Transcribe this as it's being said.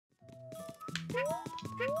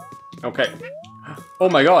Okay. Oh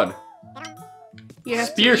my god. You have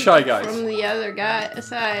Spear to eat shy guys. from the other guy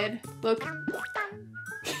side. Look.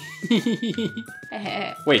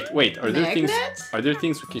 wait. Are there things? Are there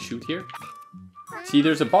things we can shoot here? See,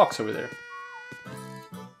 there's a box over there.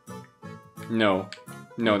 No,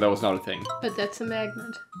 that was not a thing. But that's a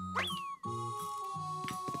magnet.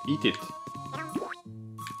 Eat it.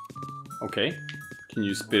 Okay. Can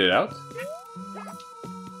you spit it out?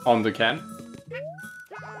 On the can?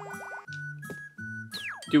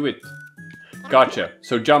 Do it. Gotcha.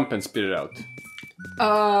 So jump and spit it out.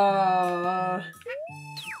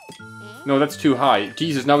 No, that's too high.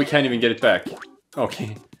 Jesus, now we can't even get it back.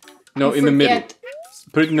 Okay. No, in the middle.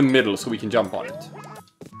 Put it in the middle so we can jump on it.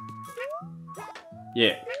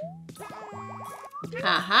 Yeah.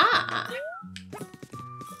 Aha!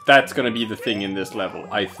 That's gonna be the thing in this level,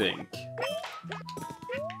 I think.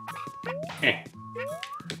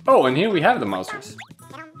 Oh, and here we have the mousers.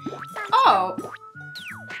 Oh!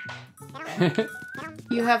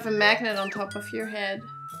 You have a magnet on top of your head.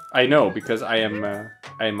 I know, because I am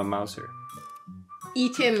a mouser.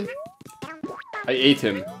 Eat him. I ate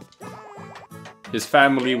him. His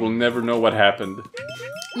family will never know what happened.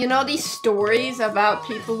 You know these stories about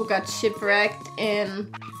people who got shipwrecked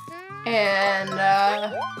and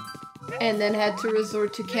then had to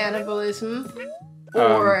resort to cannibalism,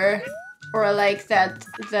 or like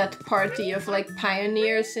that party of like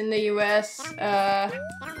pioneers in the U.S.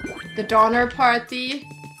 The Donner Party,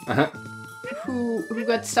 who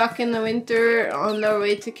got stuck in the winter on their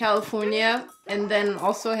way to California and then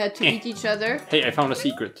also had to eat each other. Hey, I found a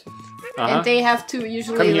secret. And they have to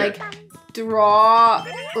usually like draw,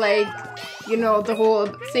 like, you know, the whole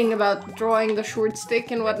thing about drawing the short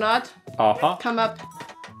stick and whatnot. Come up.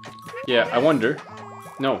 Yeah, I wonder.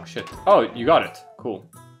 No, shit. Oh, you got it. Cool.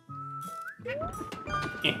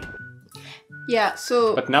 Yeah,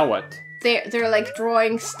 so... But now what? They're like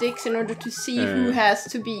drawing sticks in order to see who has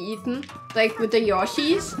to be eaten. Like with the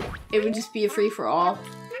Yoshis, it would just be a free-for-all.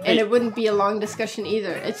 And it wouldn't be a long discussion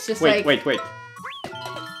either. It's just wait.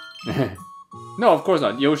 No, of course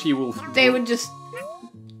not. Yoshi will... They would just...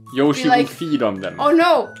 Yoshi will feed on them. Oh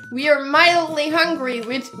no, we are mildly hungry.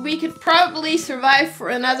 We could probably survive for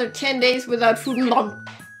another 10 days without food.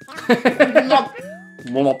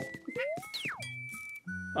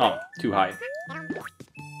 Oh, too high.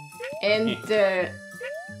 And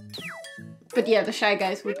but yeah, the Shy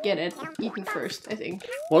Guys would get it eaten first, I think.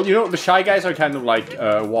 Well, you know, the Shy Guys are kind of like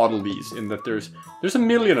Waddle Dees in that there's a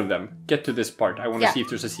million of them. Get to this part. I want to see if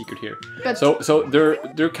there's a secret here. But so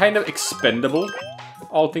they're kind of expendable,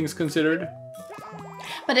 all things considered.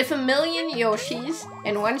 But if a million Yoshis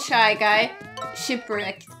and one Shy Guy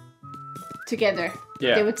shipwrecked together,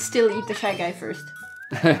 they would still eat the Shy Guy first.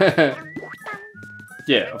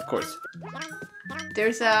 Yeah, of course.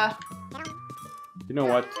 There's a... You know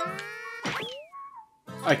what?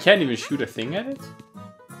 I can't even shoot a thing at it?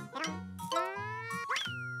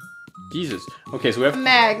 Jesus. Okay, so we have... A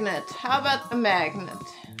magnet. How about a magnet?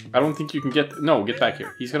 I don't think you can get... No, get back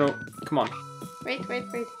here. He's gonna... Come on. Wait.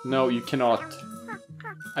 No, you cannot.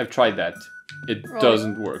 I've tried that. It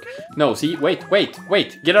doesn't work. No, see? Wait.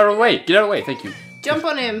 Get out of the way. Thank you. Jump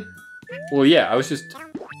on him. Well, yeah, I was just...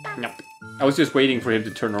 No. I was just waiting for him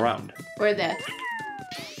to turn around. Or that.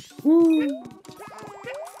 Woo.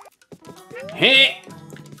 Hey!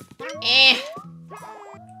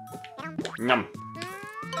 Num.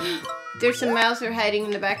 There's a mouser hiding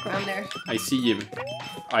in the background there. I see him.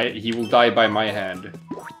 He will die by my hand.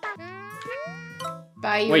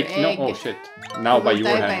 By your egg. No, oh shit. Now by your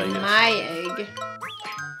hand, I guess. My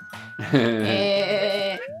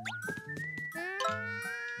egg.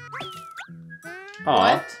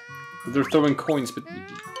 What? They're throwing coins, but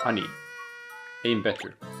honey, aim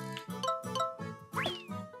better.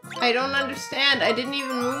 I don't understand. I didn't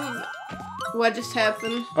even move. What just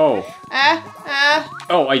happened? Oh.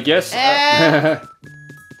 Oh, I guess.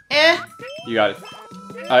 You got it.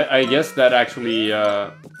 I guess that actually.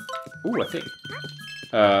 Ooh, a thing.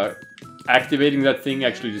 Activating that thing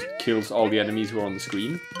actually just kills all the enemies who are on the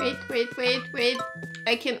screen. Wait.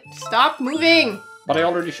 I can stop moving. But I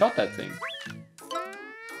already shot that thing.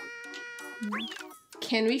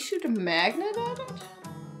 Can we shoot a magnet at it?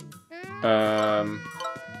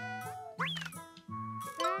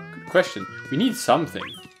 Good question. We need something.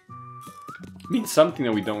 We need something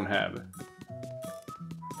that we don't have.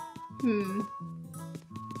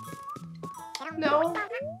 No.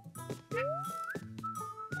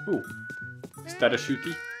 Ooh. Is that a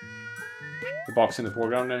shooty? The box in the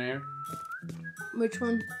foreground down here? Which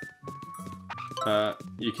one?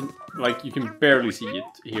 You can barely see it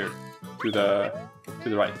here. To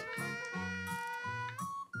the right.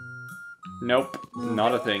 Nope,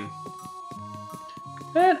 not a thing.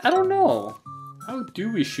 Man, I don't know. How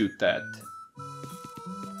do we shoot that?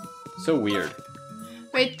 So weird.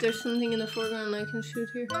 Wait, there's something in the foreground I can shoot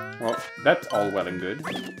here. Well, that's all well and good.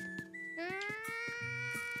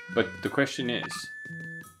 But the question is...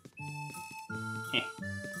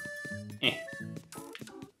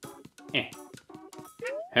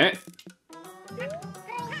 Huh?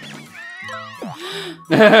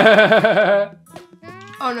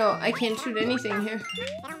 Oh no, I can't shoot anything here.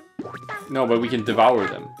 No, but we can devour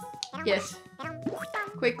them. Yes.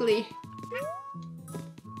 Quickly.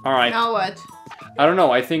 Alright. Now what? I don't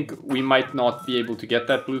know, I think we might not be able to get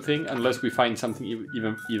that blue thing unless we find something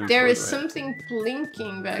even There is further ahead. something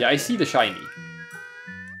blinking back. Yeah, I see the shiny.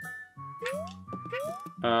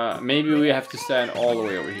 Maybe we have to stand all the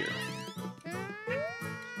way over here.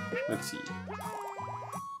 Let's see.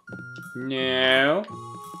 No.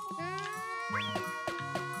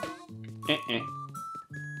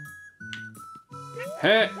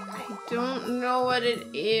 Huh. I don't know what it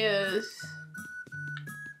is.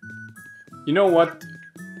 You know what?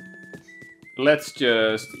 Let's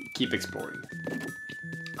just keep exploring.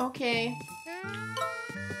 Okay.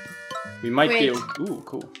 We might be able... Ooh,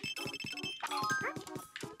 cool.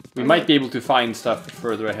 We might be able to find stuff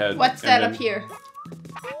further ahead. What's that up here?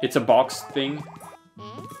 It's a box thing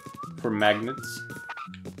for magnets.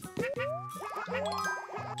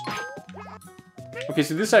 Okay,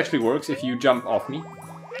 so this actually works if you jump off me.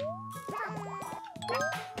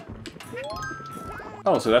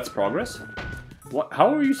 Oh, so that's progress? What?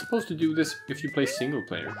 How are you supposed to do this if you play single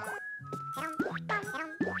player?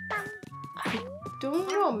 I don't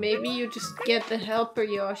know, maybe you just get the helper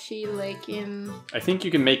Yoshi like in... I think you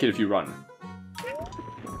can make it if you run.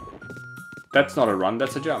 That's not a run,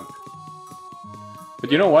 that's a jump.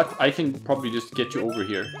 But you know what? I can probably just get you over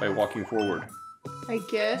here by walking forward. I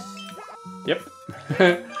guess. Yep.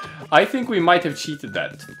 I think we might have cheated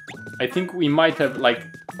that. I think we might have, like...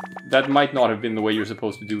 That might not have been the way you're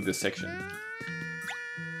supposed to do this section.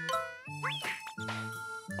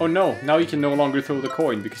 Oh no, now you can no longer throw the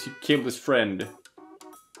coin because you killed his friend.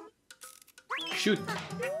 Shoot!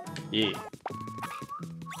 Yeah.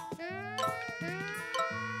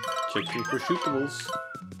 Checking for shootables.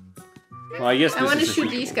 Well, I guess this is I want to a shoot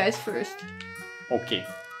shootable. these guys first. Okay.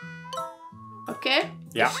 Okay?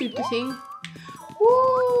 Yeah. Just shoot the thing.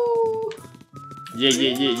 Woo!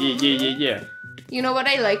 Yeah. You know what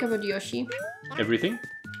I like about Yoshi? Everything?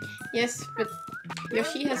 Yes, but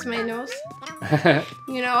Yoshi has my nose.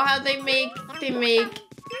 You know how they make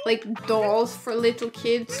like dolls for little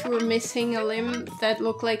kids who are missing a limb that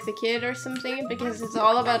look like the kid or something? Because it's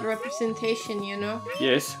all about representation, you know?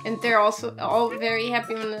 Yes. And they're also all very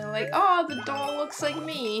happy when they're like, oh, the doll looks like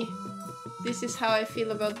me. This is how I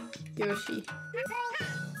feel about Yoshi.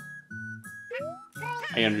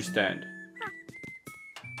 I understand.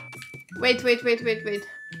 Wait.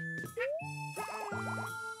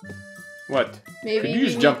 What? Maybe Could you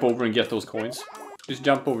just jump over and get those coins? Just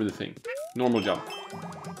jump over the thing. Normal jump.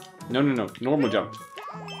 No. Normal jump.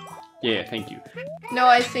 Yeah, thank you. No,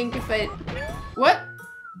 I think if I... What?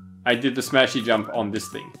 I did the smashy jump on this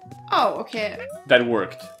thing. Oh, okay. That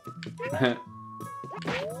worked.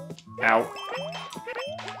 Ow.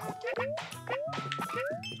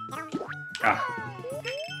 Ah.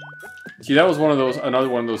 See, that was another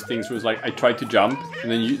one of those things where it was like, I tried to jump, and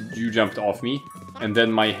then you jumped off me, and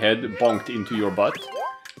then my head bonked into your butt.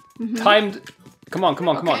 Timed... Come on.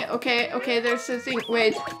 Okay, there's a thing.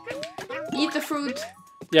 Wait. Eat the fruit.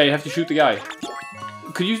 Yeah, you have to shoot the guy.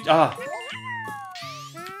 Could you...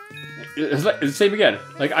 It's like, it's the same again.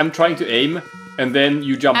 Like, I'm trying to aim, and then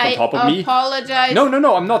you jump on top of me. I apologize. No,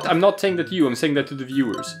 I'm not saying that to you, I'm saying that to the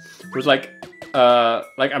viewers. It was like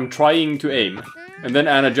I'm trying to aim, and then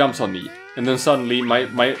Anna jumps on me, and then suddenly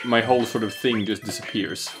my whole sort of thing just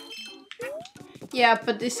disappears. Yeah,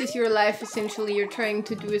 but this is your life essentially. You're trying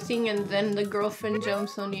to do a thing, and then the girlfriend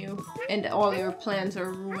jumps on you, and all your plans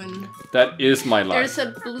are ruined. That is my life. There's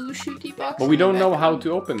a blue shooty box. But we don't know how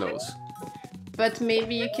to open those. But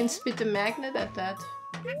maybe you can spit a magnet at that.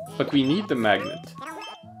 But we need the magnet.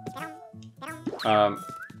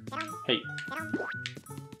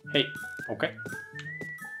 Hey, okay.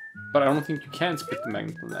 But I don't think you can spit the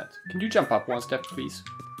magnet on that. Can you jump up one step, please?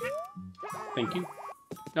 Thank you.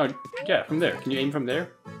 No, yeah, from there. Can you aim from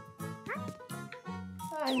there?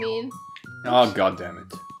 I mean... Oh, god damn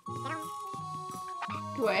it.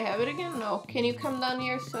 Do I have it again? No. Can you come down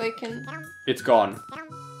here so I can... It's gone.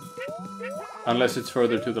 Unless it's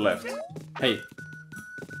further to the left. Hey.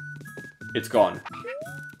 It's gone.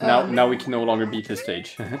 Now we can no longer beat his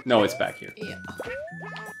stage. No, it's back here. Yeah.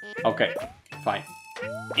 Okay, fine.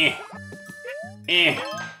 Yeah.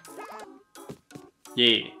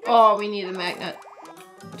 Oh, we need a magnet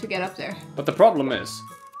to get up there. But the problem is...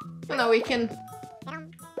 Oh, no, we can...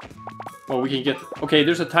 Well, we can get... Okay,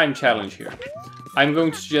 there's a time challenge here. I'm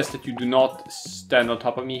going to suggest that you do not stand on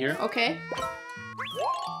top of me here. Okay.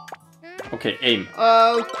 Okay, aim.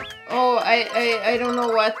 Oh, I don't know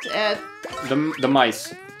what... The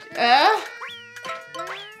mice.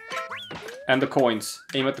 And the coins.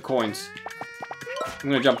 Aim at the coins. I'm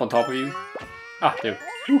gonna jump on top of you. Ah, there.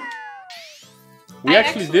 Whew. We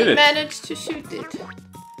actually did it. We managed to shoot it.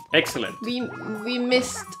 Excellent. We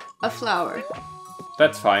missed a flower.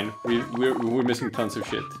 That's fine. We're missing tons of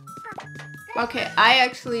shit. Okay, I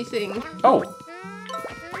actually think... Oh!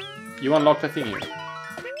 You unlocked a thing here.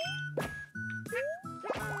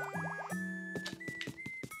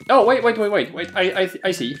 Oh, wait.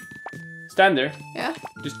 I see. Stand there. Yeah?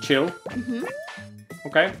 Just chill. Mm-hmm.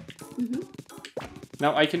 Okay? Mm-hmm.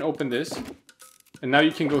 Now I can open this. And now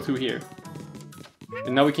you can go through here.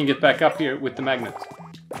 And now we can get back up here with the magnet.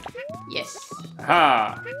 Yes.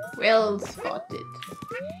 Ha! Well spotted.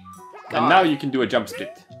 And now you can do a jump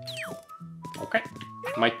split. Okay.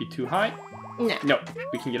 Might be too high. No. No,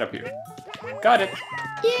 we can get up here. Got it.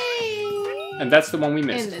 Yay! And that's the one we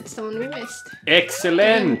missed. And that's the one we missed.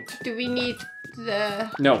 Excellent! Do we need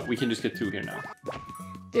the... No, we can just get through here now.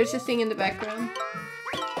 There's a thing in the background.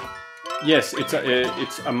 Yes,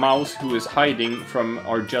 it's a mouse who is hiding from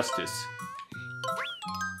our justice.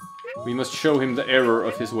 We must show him the error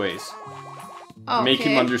of his ways. Okay. Make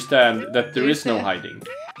him understand that there is no hiding.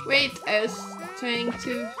 Wait, I was trying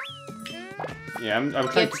to... Yeah, I'm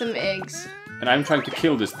trying get to... some eggs. And I'm trying to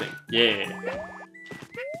kill this thing. Yeah.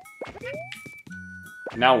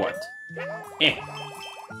 Now what?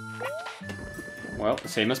 Well,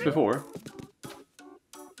 same as before.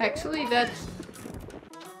 Actually, that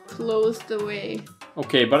closed the way.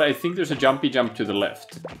 Okay, but I think there's a jumpy jump to the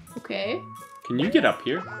left. Okay. Can you get up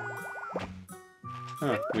here?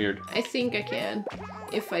 Huh, weird. I think I can,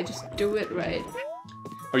 if I just do it right.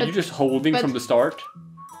 Are you just holding from the start?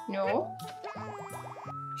 No.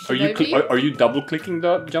 Are you double clicking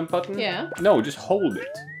the jump button? Yeah. No, just hold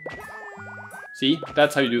it. See?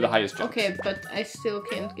 That's how you do the highest jump. Okay, but I still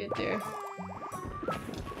can't get there.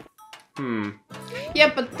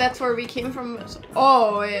 Yeah, but that's where we came from.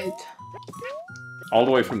 Oh, wait. All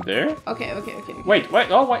the way from there? Okay. Wait,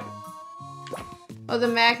 oh, wait. Oh, the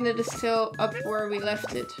magnet is still up where we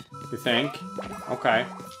left it. You think? Okay.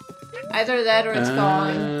 Either that or it's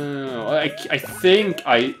gone. I think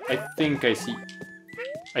I see.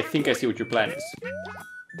 I think I see what your plan is.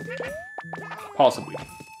 Possibly.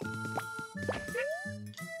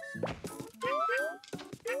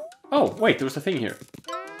 Oh, wait, there was a thing here.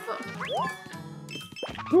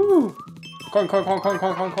 Woo! Coin.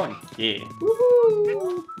 Yeah.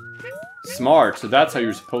 Woohoo! Smart, so that's how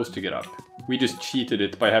you're supposed to get up. We just cheated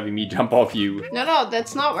it by having me jump off you. No,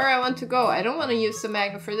 that's not where I want to go. I don't want to use the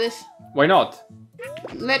magnet for this. Why not?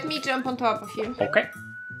 Let me jump on top of you. Okay.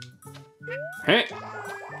 Hey.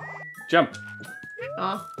 Jump.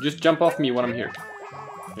 Oh. Just jump off me when I'm here.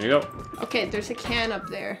 There you go. Okay, there's a can up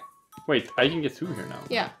there. Wait, I can get through here now.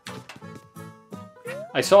 Yeah.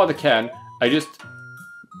 I saw the can. I just...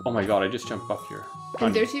 Oh my god, I just jumped up here.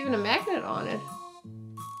 And there's even a magnet on it.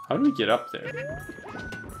 How do we get up there?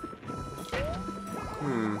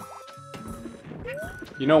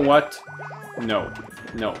 You know what? No.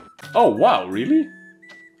 Oh, wow, really?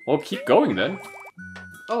 Well, keep going then.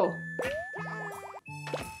 Oh.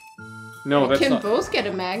 No, that's not... We can both get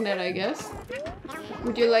a magnet, I guess.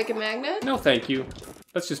 Would you like a magnet? No, thank you.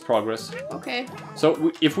 Let's just progress. Okay.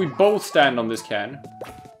 So, if we both stand on this can...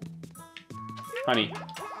 Honey.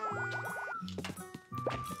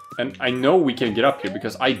 And I know we can get up here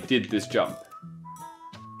because I did this jump.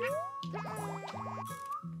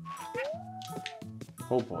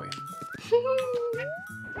 Oh boy.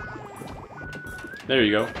 There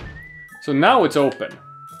you go. So now it's open.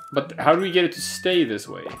 But how do we get it to stay this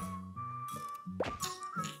way?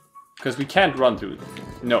 Because we can't run through it.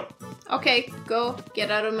 No. Okay, go.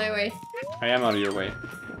 Get out of my way. I am out of your way.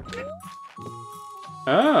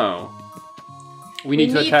 Oh. We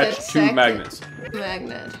need to attach two magnets.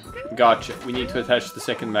 Magnet. Gotcha. We need to attach the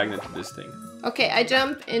second magnet to this thing. Okay, I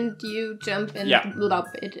jump and you jump and lob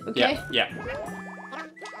it, okay? Yeah.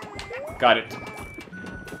 Got it.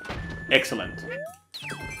 Excellent.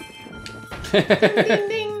 Ding, ding,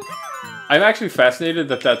 ding. I'm actually fascinated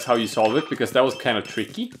that that's how you solve it, because that was kind of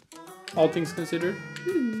tricky, all things considered.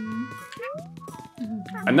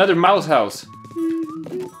 Another mouse house.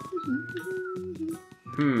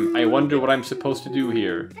 I wonder what I'm supposed to do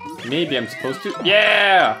here. Maybe I'm supposed to...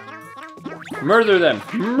 Yeah! Murder them!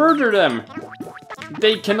 Murder them!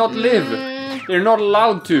 They cannot live. They're not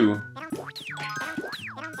allowed to.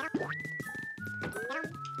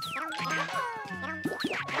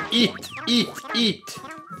 Eat, eat, eat.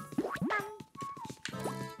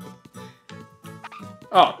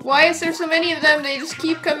 Oh. Why is there so many of them? They just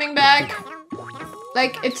keep coming back.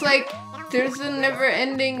 Like, it's like there's a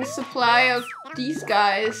never-ending supply of these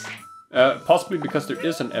guys. Possibly because there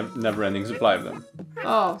is a never-ending supply of them.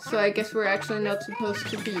 Oh, so I guess we're actually not supposed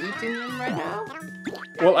to be eating them right now?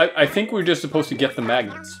 Well, I think we're just supposed to get the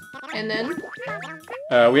magnets. And then?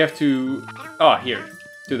 We have to... Ah, here.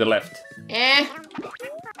 To the left. Eh.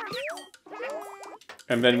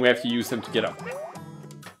 And then we have to use them to get up.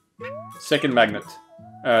 Second magnet.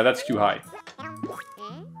 That's too high.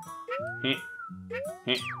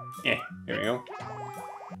 Here we go.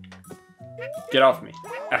 Get off me.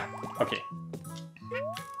 Ah, okay.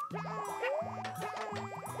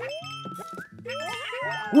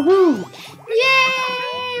 Woohoo!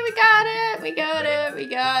 Yay! We got it! We got it! We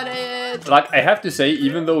got it! Like, I have to say,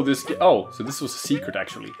 even though this... Oh, so this was a secret,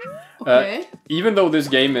 actually. Okay. Even though this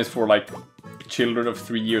game is for, like, children of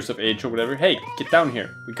 3 years of age or whatever. Hey, get down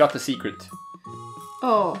here. We got the secret.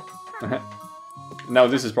 Oh. Now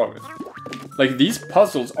this is progress. Like, these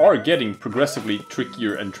puzzles are getting progressively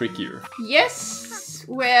trickier and trickier. Yes!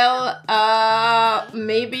 Well,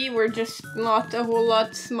 maybe we're just not a whole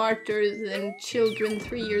lot smarter than children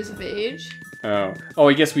 3 years of age. Oh,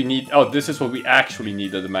 I guess we need... Oh, this is what we actually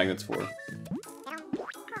needed the magnets for.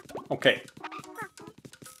 Okay.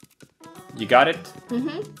 You got it?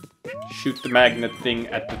 Mm-hmm. Shoot the magnet thing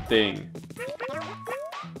at the thing.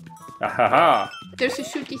 Ahaha! There's a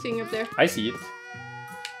shooty thing up there. I see it.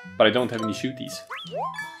 But I don't have any shooties.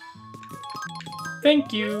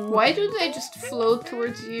 Thank you! Why do they just float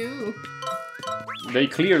towards you? They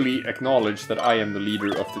clearly acknowledge that I am the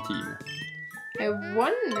leader of the team. I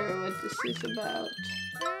wonder what this is about.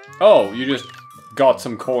 Oh, you just got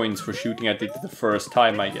some coins for shooting at it the first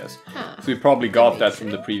time, I guess. Huh. So we probably got that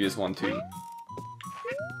from the previous one too.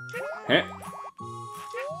 Huh?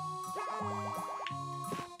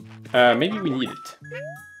 Maybe we need it.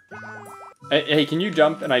 Hey, can you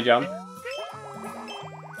jump and I jump?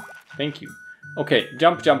 Thank you. Okay,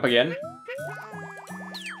 jump again.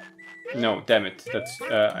 No, damn it. That's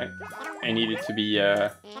I need it to be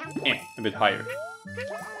a bit higher.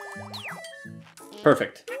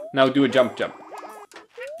 Perfect. Now do a jump.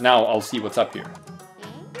 Now I'll see what's up here.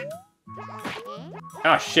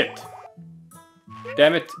 Ah, shit.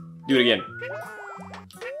 Damn it. Do it again.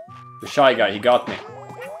 The shy guy, he got me.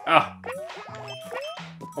 Ah.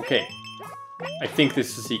 Okay. I think this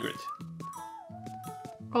is a secret.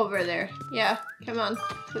 Over there. Yeah, come on.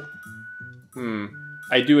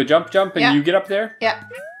 I do a jump and you get up there? Yeah.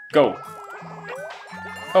 Go.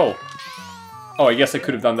 Oh. Oh, I guess I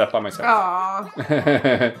could have done that by myself.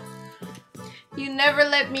 Aww. You never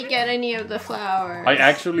let me get any of the flowers. I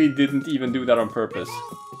actually didn't even do that on purpose.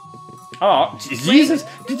 Oh, Jesus!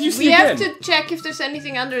 Did you see again? We have to check if there's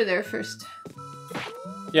anything under there first.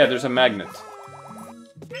 Yeah, there's a magnet.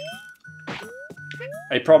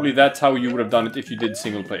 That's how you would have done it if you did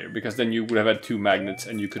single player, because then you would have had 2 magnets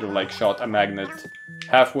and you could have like shot a magnet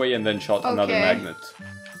halfway and then shot another magnet.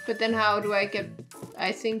 But then how do I get...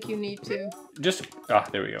 I think you need to... Just... Ah,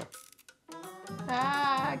 there we go.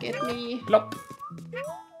 Ah, get me. Plop.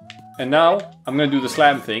 And now, I'm gonna do the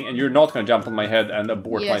slam thing, and you're not gonna jump on my head and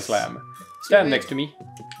abort my slam. Stand next to me.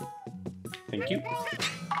 Thank you.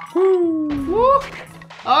 Woo! Woo!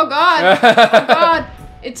 Oh god! Oh god!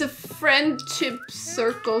 It's a friendship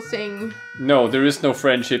circle thing. No, there is no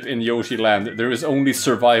friendship in Yoshi land. There is only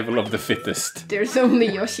survival of the fittest. There's only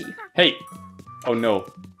Yoshi. Hey! Oh no.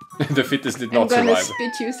 The fittest did not survive. I'm gonna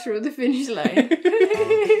spit you through the finish line.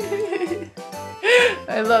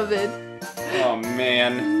 I love it. Oh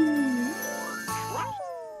man.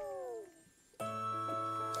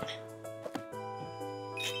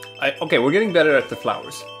 Okay, we're getting better at the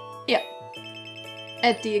flowers. Yeah.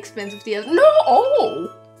 At the expense of the other. No! Oh!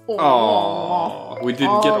 Oh, we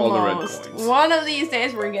didn't get all the red coins. One of these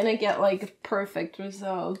days we're gonna get like a perfect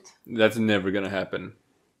result. That's never gonna happen.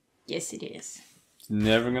 Yes, it is. It's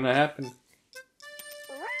never gonna happen.